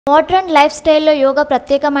Modern life స్టైల్లో యోగా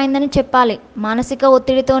ప్రత్యేకమైందని చెప్పాలి. మానసిక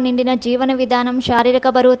ఒత్తిడితో నిండిన జీవన విధానం, శారీరక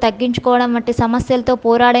బరువు తగ్గించుకోవడం వంటి సమస్యలతో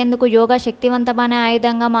పోరాడేందుకు యోగా శక్తివంతమైన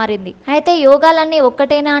ఆయుధంగా మారింది. అయితే యోగాలన్నీ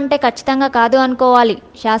ఒక్కటేనా అంటే ఖచ్చితంగా కాదు అనుకోవాలి.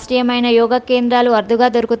 శాస్త్రీయమైన యోగా కేంద్రాలు అరుదుగా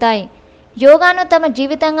దొరుకుతాయి. యోగాను తమ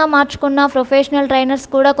జీవితంగా మార్చుకున్న ప్రొఫెషనల్ ట్రైనర్స్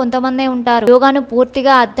కూడా కొంతమందే ఉంటారు. యోగాను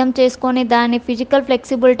పూర్తిగా అర్థం చేసుకొని దాని ఫిజికల్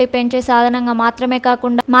ఫ్లెక్సిబిలిటీ పెంచే సాధనంగా మాత్రమే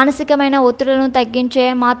కాకుండా మానసికమైన ఒత్తిడులను తగ్గించే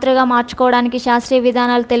మాత్రగా మార్చుకోవడానికి శాస్త్రీయ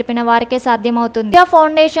విధానాలు తెలిపిన వారికే సాధ్యమవుతుంది. ఉషా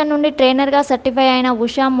ఫౌండేషన్ నుండి ట్రైనర్గా సర్టిఫై అయిన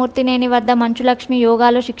ఉషా మూర్తినేని వద్ద మంచు లక్ష్మి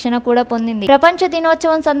యోగాలో శిక్షణ కూడా పొందింది. ప్రపంచ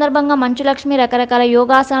దినోత్సవం సందర్భంగా మంచు లక్ష్మి రకరకాల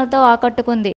యోగాసనాలతో ఆకట్టుకుంది.